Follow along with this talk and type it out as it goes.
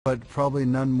but probably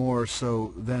none more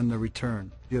so than the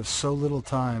return. You have so little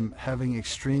time, having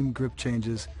extreme grip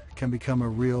changes can become a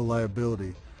real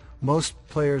liability. Most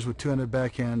players with two-handed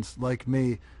backhands, like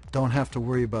me, don't have to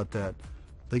worry about that.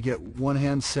 They get one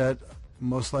hand set,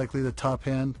 most likely the top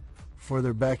hand, for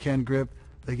their backhand grip.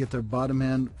 They get their bottom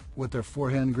hand with their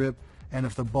forehand grip, and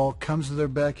if the ball comes to their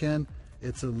backhand,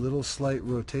 it's a little slight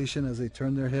rotation as they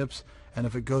turn their hips, and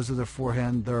if it goes to their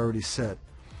forehand, they're already set.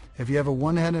 If you have a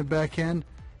one-handed backhand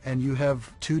and you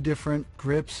have two different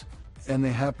grips and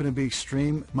they happen to be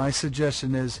extreme, my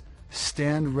suggestion is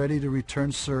stand ready to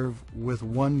return serve with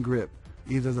one grip,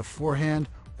 either the forehand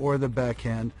or the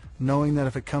backhand, knowing that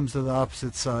if it comes to the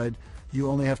opposite side, you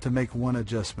only have to make one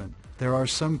adjustment. There are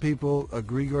some people,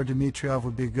 Grigor Dimitrov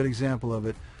would be a good example of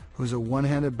it, who's a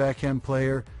one-handed backhand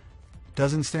player,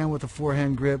 doesn't stand with the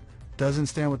forehand grip, doesn't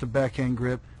stand with the backhand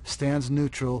grip, stands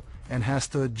neutral, and has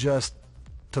to adjust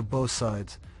to both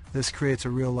sides. This creates a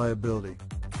real liability.